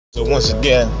So once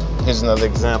again, here's another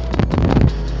example.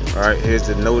 All right, here's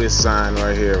the notice sign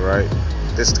right here, right?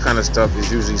 This kind of stuff is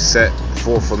usually set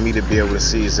for me to be able to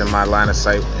see. It's in my line of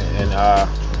sight and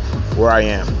where I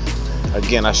am.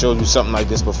 Again, I showed you something like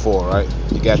this before, right?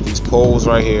 You got these poles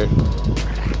right here,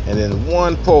 and then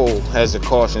one pole has the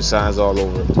caution signs all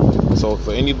over it. So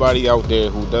for anybody out there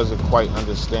who doesn't quite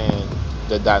understand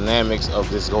the dynamics of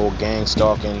this whole gang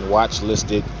stalking, watch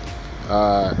listed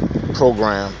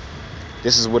program,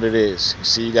 this is what it is. You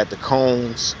see, you got the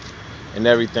cones and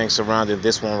everything surrounding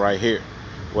this one right here,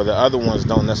 where the other ones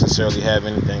don't necessarily have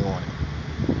anything on it.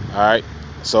 All right,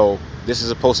 so this is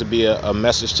supposed to be a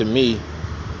message to me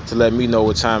to let me know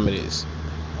what time it is.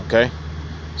 Okay,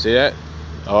 see that?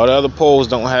 All the other poles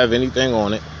don't have anything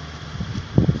on it,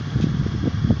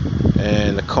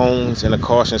 and the cones and the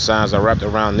caution signs are wrapped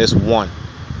around this one.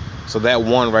 So that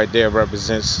one right there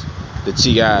represents the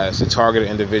TIs, the targeted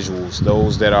individuals,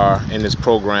 those that are in this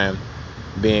program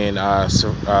being harassed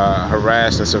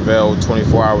and surveilled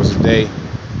 24 hours a day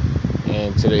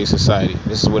in today's society.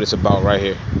 This is what it's about right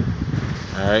here.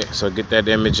 All right, so get that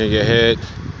image in your head.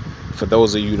 For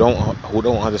those of you who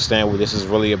don't understand what this is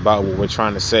really about, what we're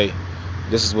trying to say,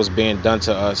 this is what's being done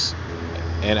to us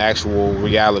in actual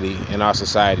reality in our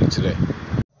society today.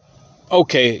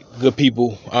 Okay, good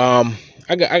people.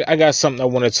 I got something I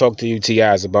want to talk to you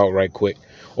TIs about right quick,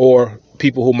 or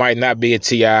people who might not be a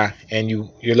TI and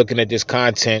you're looking at this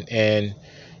content and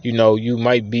you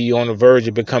might be on the verge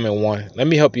of becoming one. Let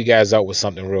me help you guys out with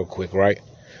something real quick, right?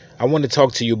 I want to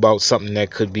talk to you about something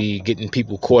that could be getting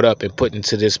people caught up and put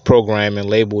into this program and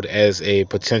labeled as a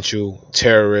potential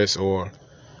terrorist or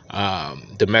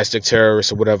domestic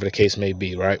terrorist or whatever the case may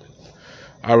be, right?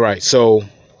 All right, so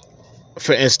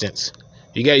for instance,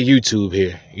 you got YouTube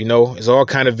here. There's all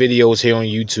kind of videos here on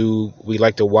YouTube. We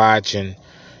like to watch and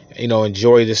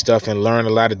enjoy this stuff and learn a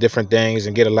lot of different things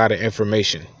and get a lot of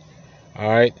information. All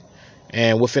right,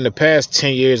 and within the past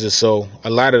 10 years or so, a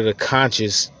lot of the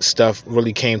conscious stuff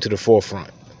really came to the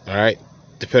forefront. All right,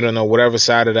 depending on whatever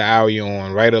side of the aisle you're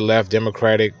on, right or left,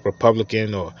 Democratic,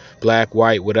 Republican, or black,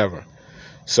 white, whatever.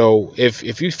 So if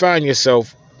you find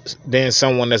yourself being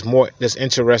someone that's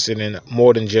interested in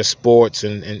more than just sports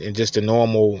and just the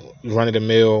normal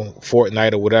run-of-the-mill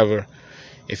Fortnite or whatever,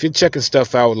 if you're checking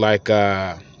stuff out like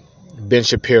Ben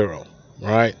Shapiro,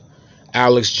 right,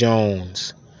 Alex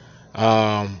Jones,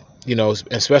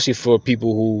 especially for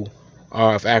people who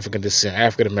are of African descent,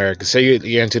 African American, say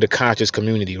you're into the conscious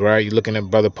community, right? You're looking at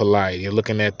Brother Polite, you're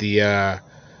looking at the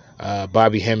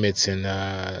Bobby Hemmett's and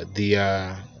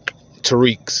the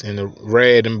Tariqs and the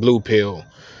red and blue pill,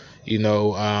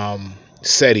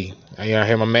 SETI. I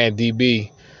hear my man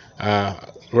DB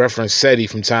reference SETI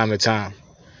from time to time.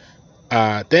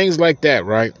 Things like that,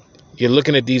 right? You're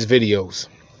looking at these videos.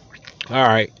 All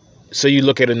right, so you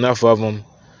look at enough of them,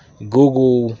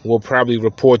 Google will probably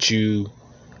report you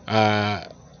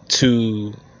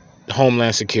to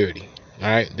Homeland Security. All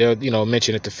right, they'll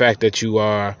mention the fact that you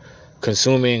are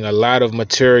consuming a lot of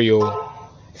material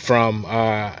from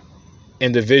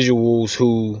individuals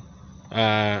who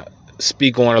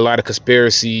speak on a lot of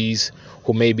conspiracies,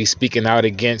 who may be speaking out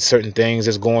against certain things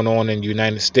that's going on in the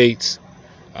United States.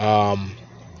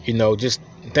 Just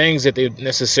things that they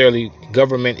necessarily,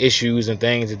 government issues and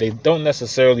things that they don't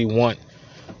necessarily want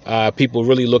people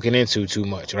really looking into too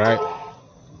much, right?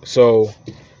 So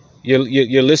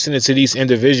you're listening to these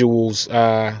individuals'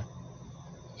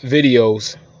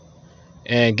 videos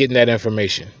and getting that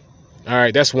information. All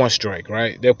right, that's one strike,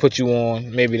 right? They'll put you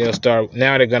on. Maybe they'll start.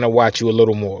 Now they're going to watch you a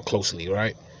little more closely,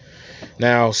 right?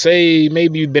 Now, say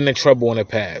maybe you've been in trouble in the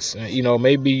past.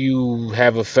 Maybe you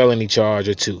have a felony charge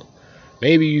or two.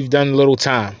 Maybe you've done a little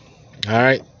time. All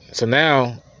right. So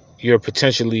now you're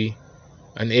potentially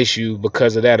an issue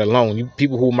because of that alone. You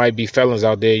people who might be felons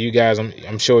out there, you guys,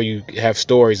 I'm sure you have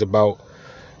stories about,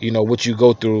 what you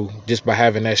go through just by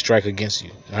having that strike against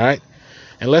you. All right.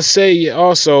 And let's say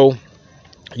also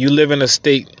you live in a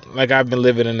state like I've been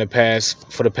living in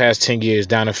for the past 10 years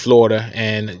down in Florida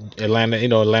and Atlanta,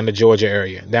 Atlanta, Georgia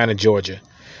area, down in Georgia,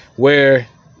 where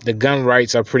the gun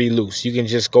rights are pretty loose. You can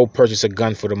just go purchase a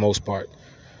gun for the most part.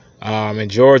 In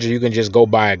Georgia, you can just go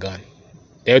buy a gun.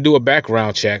 They'll do a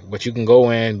background check, but you can go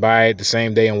in, buy it the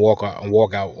same day and walk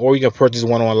out. Or you can purchase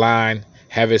one online,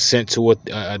 have it sent to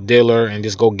a dealer and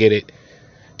just go get it,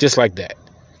 just like that.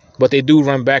 But they do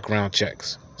run background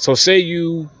checks. So say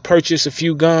you purchase a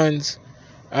few guns,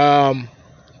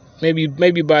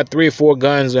 maybe buy 3 or 4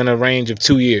 guns in a range of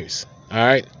 2 years. All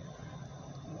right.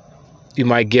 You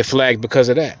might get flagged because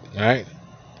of that. All right.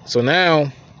 So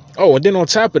now, and then on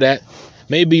top of that,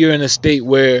 maybe you're in a state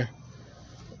where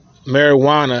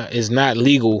marijuana is not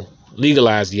legal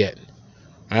legalized yet.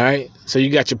 All right, so you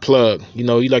got your plug. You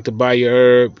know, you like to buy your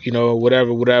herb. You know,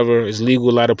 whatever is legal.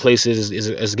 A lot of places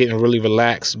is getting really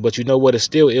relaxed, but you know what? It's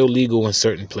still illegal in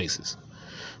certain places.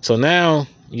 So now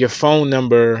your phone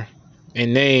number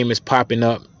and name is popping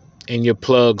up in your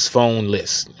plug's phone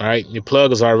list. All right, your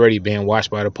plug is already being watched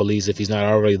by the police if he's not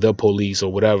already the police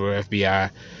or whatever,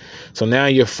 FBI. So now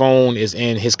your phone is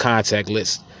in his contact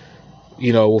list.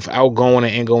 You know, with outgoing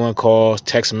and ingoing calls,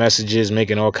 text messages,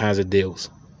 making all kinds of deals.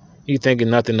 You thinking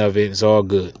nothing of it, it's all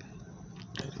good.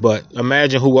 But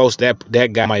imagine who else that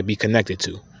guy might be connected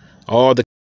to.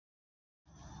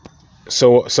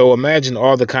 So imagine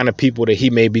all the kind of people that he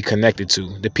may be connected to.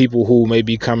 The people who may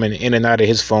be coming in and out of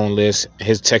his phone list,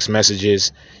 his text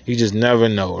messages. You just never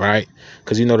know, right?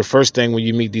 Because you know the first thing when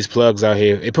you meet these plugs out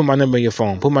here, hey, put my number in your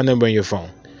phone. Put my number in your phone.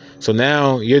 So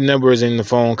now your number is in the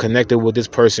phone connected with this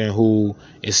person who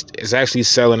is actually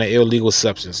selling an illegal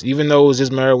substance. Even though it's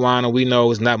just marijuana, we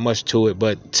know it's not much to it,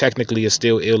 but technically it's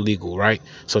still illegal, right?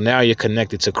 So now you're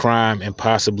connected to crime and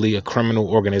possibly a criminal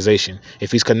organization.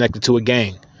 If he's connected to a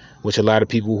gang, which a lot of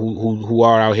people who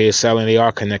are out here selling, they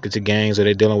are connected to gangs or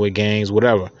they're dealing with gangs,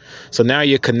 whatever. So now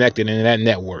you're connected in that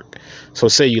network. So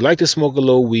say you like to smoke a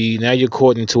little weed, now you're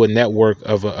caught into a network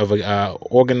of a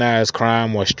organized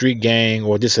crime or a street gang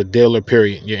or just a dealer,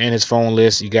 period. You're in his phone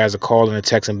list. You guys are calling and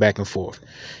texting back and forth.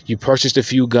 You purchased a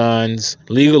few guns,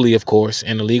 legally, of course,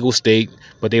 in a legal state,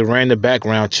 but they ran the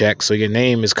background check, so your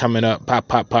name is coming up, pop,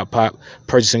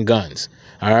 purchasing guns.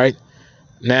 All right?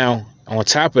 Now, on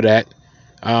top of that,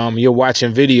 you're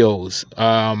watching videos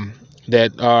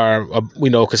that are,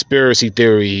 conspiracy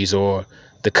theories or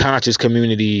the conscious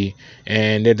community,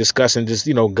 and they're discussing just,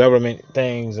 government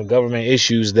things and government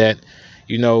issues that,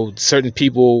 certain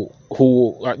people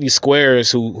who are these squares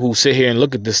who sit here and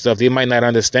look at this stuff, they might not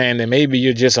understand that maybe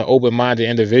you're just an open-minded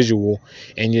individual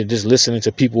and you're just listening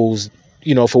to people's,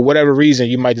 for whatever reason,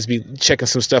 you might just be checking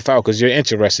some stuff out because you're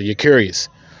interested, you're curious.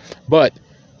 But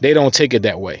they don't take it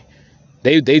that way.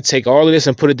 They take all of this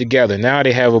and put it together. Now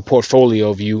they have a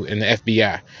portfolio of you in the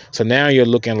FBI. So now you're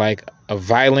looking like a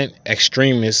violent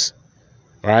extremist,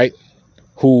 right,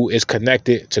 who is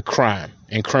connected to crime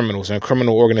and criminals and a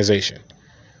criminal organization.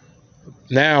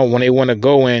 Now, when they want to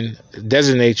go and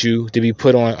designate you to be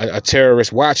put on a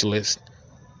terrorist watch list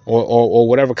or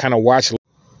whatever kind of watch list,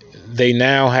 they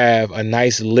now have a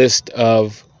nice list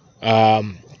of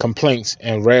complaints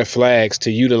and red flags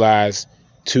to utilize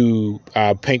to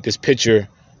paint this picture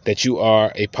that you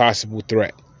are a possible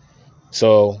threat.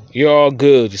 So you're all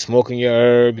good. You're smoking your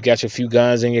herb. You got your few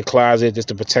guns in your closet just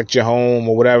to protect your home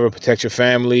or whatever, protect your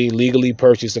family, legally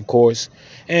purchased, of course.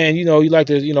 And, you like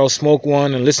to, smoke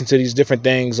one and listen to these different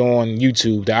things on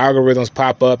YouTube. The algorithms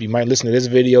pop up. You might listen to this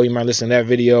video. You might listen to that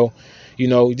video.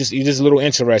 You're just a little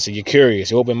interested. You're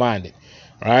curious. You're open-minded.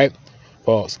 Right?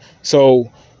 Pause.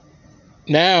 So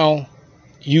now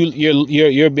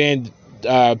you're being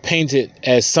painted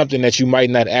as something that you might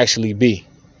not actually be.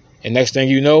 And next thing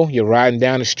you know, you're riding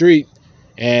down the street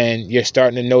and you're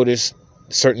starting to notice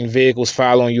certain vehicles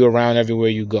following you around everywhere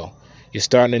you go. You're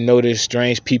starting to notice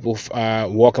strange people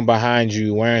walking behind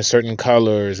you, wearing certain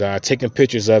colors, taking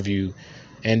pictures of you.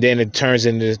 And then it turns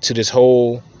into this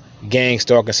whole gang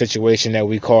stalking situation that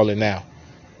we call it now.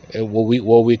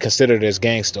 What we consider it as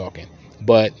gang stalking.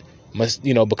 But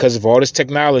because of all this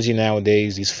technology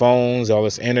nowadays, these phones, all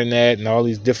this internet and all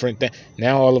these different things,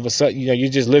 now all of a sudden, you're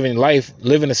just living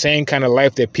the same kind of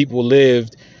life that people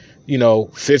lived,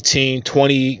 15,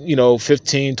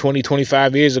 20,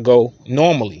 25 years ago,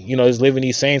 normally, just living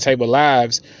these same type of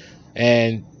lives,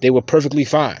 and they were perfectly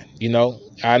fine.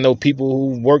 I know people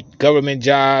who worked government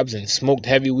jobs and smoked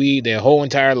heavy weed their whole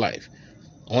entire life.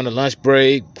 On the lunch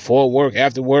break, before work,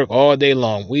 after work, all day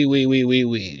long.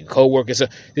 Co-workers,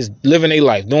 just living their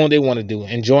life, doing what they want to do,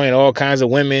 enjoying all kinds of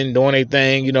women, doing their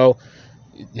thing,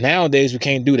 Nowadays, we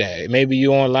can't do that. Maybe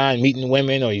you're online meeting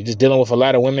women or you're just dealing with a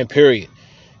lot of women, period.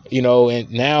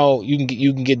 And now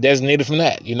you can get designated from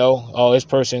that, Oh, this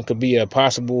person could be a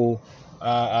possible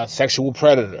sexual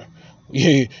predator.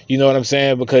 You know what I'm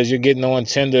saying? Because you're getting on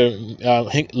Tinder,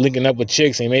 linking up with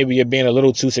chicks, and maybe you're being a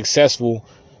little too successful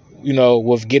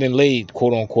with getting laid,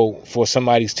 quote unquote, for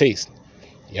somebody's taste.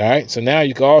 All right. So now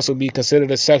you can also be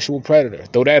considered a sexual predator.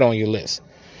 Throw that on your list.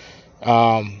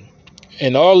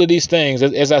 And all of these things,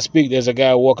 as I speak, there's a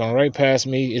guy walking right past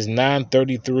me. It's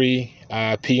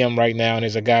 9:33 p.m. right now. And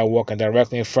there's a guy walking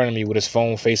directly in front of me with his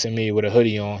phone facing me with a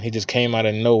hoodie on. He just came out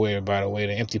of nowhere, by the way,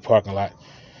 the empty parking lot.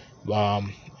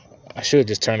 I should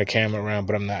just turn the camera around,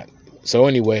 but I'm not. So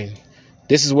anyway,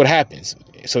 this is what happens.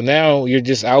 So now you're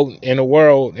just out in the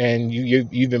world and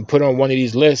you've been put on one of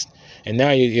these lists, And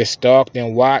now you're stalked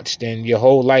and watched, and your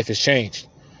whole life has changed.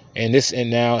 And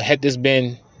now, had this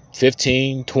been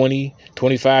 15, 20,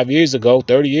 25 years ago,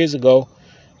 30 years ago,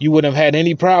 you wouldn't have had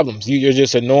any problems. You're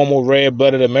just a normal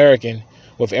red-blooded American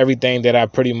with everything that I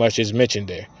pretty much just mentioned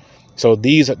there. So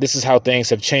this is how things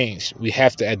have changed. We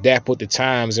have to adapt with the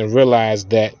times and realize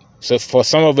that. So for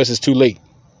some of us, it's too late.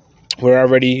 We're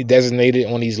already designated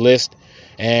on these lists,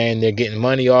 and they're getting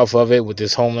money off of it with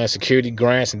this Homeland Security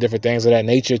grants and different things of that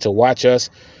nature to watch us.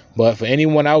 But for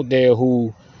anyone out there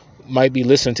who might be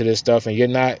listening to this stuff and you're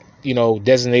not,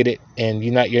 designated, and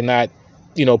you're not,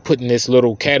 put in this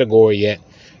little category yet,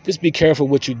 just be careful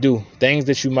what you do. Things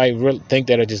that you might think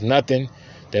that are just nothing,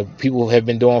 that people have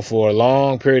been doing for a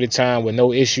long period of time with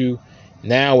no issue,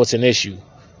 now it's an issue.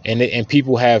 And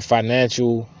people have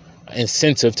financial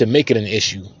incentive to make it an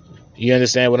issue. You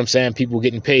understand what I'm saying? People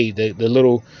getting paid. The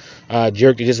little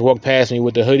jerk that just walked past me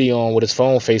with the hoodie on with his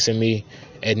phone facing me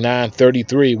at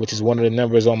 9:33, which is one of the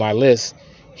numbers on my list,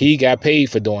 he got paid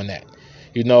for doing that.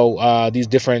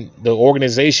 The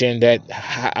organization that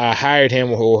hired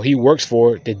him or he works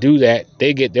for to do that,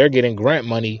 they're getting grant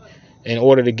money in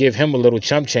order to give him a little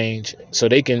chump change so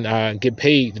they can get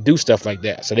paid to do stuff like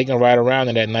that. So they can ride around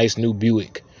in that nice new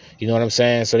Buick. You know what I'm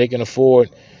saying? So they can afford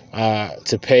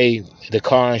to pay the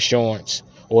car insurance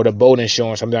or the boat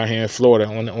insurance. I'm down here in Florida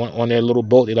on their little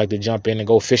boat. They like to jump in and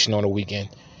go fishing on the weekend,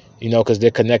 because they're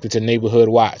connected to Neighborhood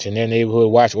Watch, and their Neighborhood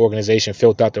Watch organization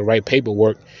filled out the right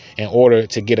paperwork in order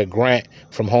to get a grant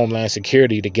from Homeland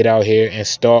Security to get out here and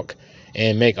stalk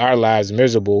and make our lives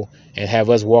miserable and have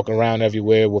us walk around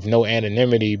everywhere with no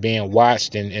anonymity, being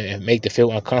watched and make to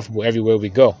feel uncomfortable everywhere we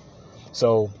go.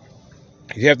 So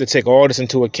you have to take all this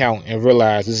into account and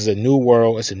realize this is a new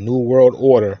world. It's a new world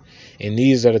order. And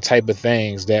these are the type of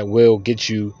things that will get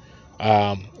you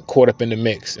caught up in the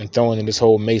mix and thrown in this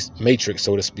whole matrix,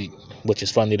 so to speak, which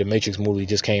is funny. The Matrix movie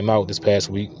just came out this past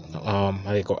week.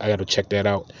 I got to check that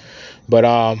out.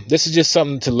 But this is just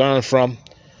something to learn from.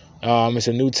 It's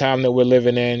a new time that we're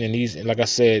living in. And like I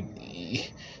said,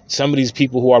 some of these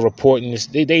people who are reporting this,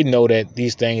 they know that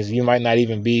these things, you might not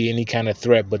even be any kind of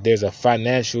threat, but there's a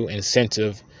financial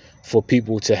incentive for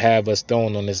people to have us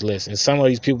thrown on this list. And some of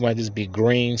these people might just be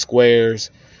green squares,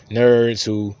 nerds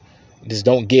who just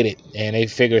don't get it. And they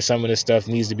figure some of this stuff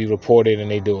needs to be reported, and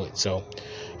they do it. So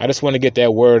I just want to get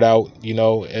that word out,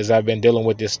 as I've been dealing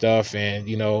with this stuff. And,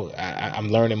 I'm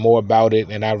learning more about it.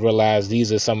 And I realize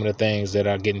these are some of the things that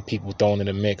are getting people thrown in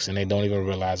the mix, and they don't even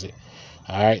realize it.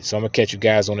 All right, so I'm going to catch you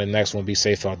guys on the next one. Be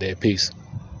safe out there. Peace.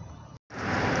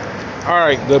 All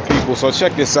right, good people. So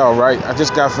check this out, right? I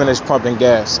just got finished pumping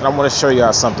gas, and I want to show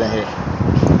y'all something here.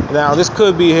 Now, this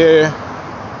could be here.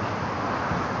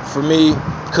 For me,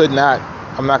 could not.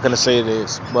 I'm not going to say it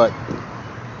is, but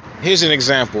here's an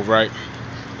example, right?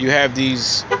 You have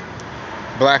these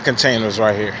black containers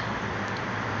right here.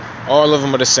 All of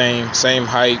them are the same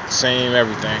height, same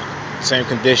everything, same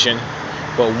condition,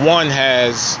 but one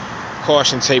has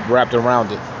caution tape wrapped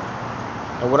around it.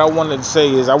 And what I wanted to say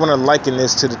is I want to liken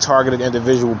this to the targeted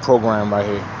individual program right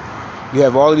here. You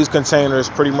have all of these containers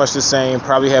pretty much the same,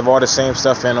 probably have all the same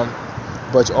stuff in them,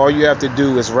 but all you have to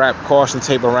do is wrap caution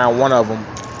tape around one of them,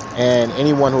 and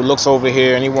anyone who looks over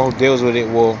here, anyone who deals with it,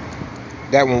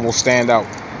 that one will stand out.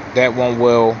 That one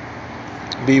will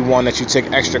be one that you take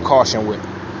extra caution with.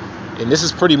 And this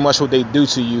is pretty much what they do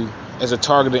to you as a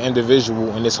targeted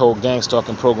individual in this whole gang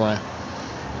stalking program.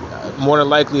 More than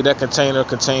likely, that container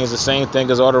contains the same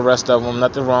thing as all the rest of them.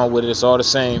 Nothing wrong with it. It's all the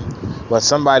same. But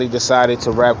somebody decided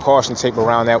to wrap caution tape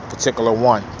around that particular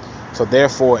one. So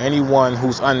therefore, anyone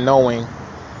who's unknowing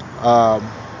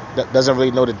that doesn't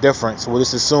really know the difference will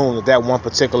just assume that one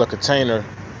particular container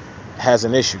has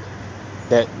an issue,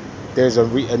 that there's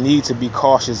a need to be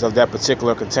cautious of that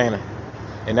particular container.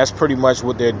 And that's pretty much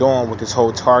what they're doing with this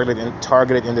whole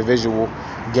targeted individual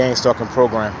gang stalking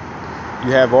program.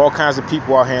 You have all kinds of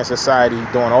people out here in society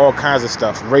doing all kinds of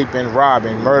stuff, raping,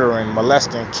 robbing, murdering,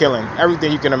 molesting, killing,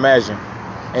 everything you can imagine.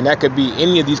 And that could be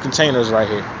any of these containers right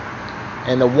here.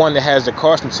 And the one that has the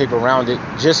caution tape around it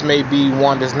just may be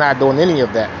one that's not doing any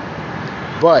of that.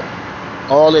 But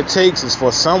all it takes is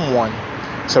for someone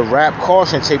to wrap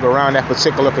caution tape around that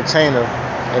particular container,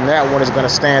 and that one is going to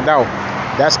stand out.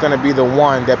 That's going to be the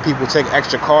one that people take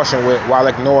extra caution with while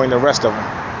ignoring the rest of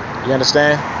them. You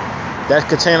understand? That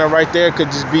container right there could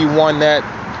just be one that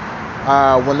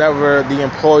whenever the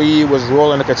employee was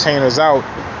rolling the containers out,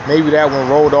 maybe that one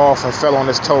rolled off and fell on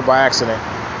his toe by accident.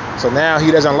 So now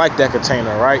he doesn't like that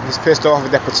container, right? He's pissed off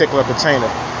at that particular container.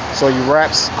 So he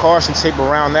wraps caution tape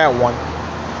around that one.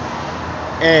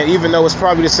 And even though it's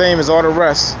probably the same as all the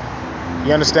rest,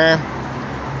 you understand?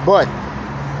 But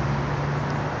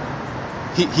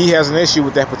he has an issue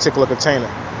with that particular container.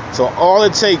 So all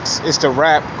it takes is to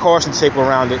wrap caution tape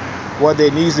around it, whether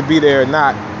it needs to be there or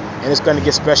not, and it's going to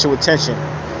get special attention.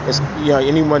 It's, you know,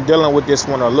 anyone dealing with this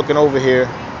one or looking over here,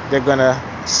 they're going to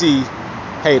see,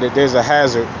 hey, that there's a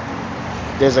hazard,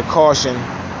 there's a caution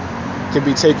to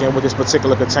be taken with this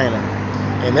particular container.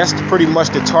 And that's pretty much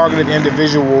the targeted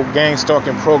individual gang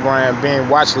stalking program being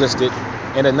watch listed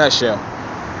in a nutshell,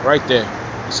 right there.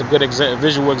 It's a good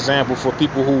visual example for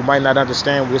people who might not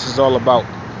understand what this is all about.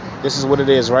 This is what it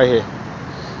is right here.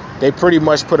 They pretty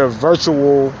much put a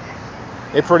virtual,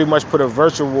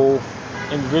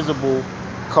 invisible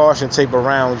caution tape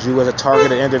around you as a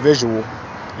targeted individual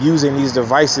using these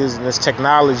devices and this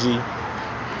technology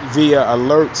via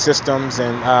alert systems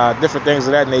and different things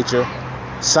of that nature.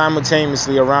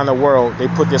 Simultaneously around the world, they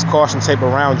put this caution tape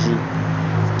around you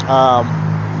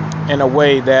in a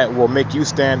way that will make you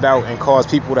stand out and cause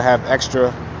people to have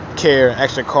extra care,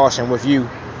 extra caution with you,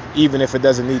 even if it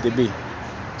doesn't need to be.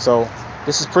 So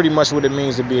this is pretty much what it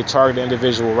means to be a targeted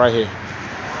individual right here.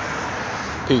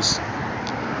 Peace.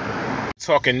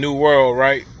 Talking new world,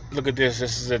 right? Look at this.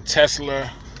 This is a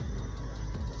Tesla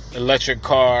electric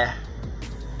car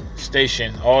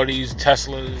station. All these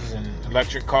Teslas and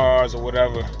electric cars or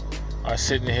whatever are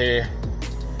sitting here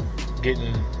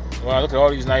getting, well, look at all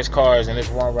these nice cars, and this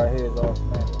one right here is all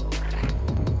smashed up.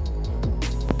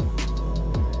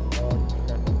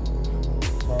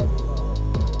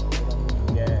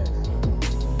 Gas.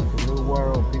 It's a new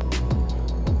world, people.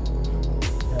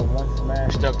 That one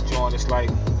smashed up joint, it's like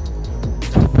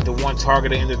the one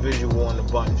targeted individual in the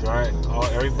bunch, right?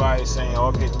 Everybody's saying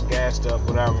all getting gassed up,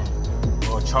 whatever,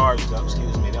 or charged up,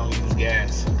 excuse me. They don't use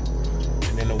gas.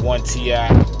 And then the one TI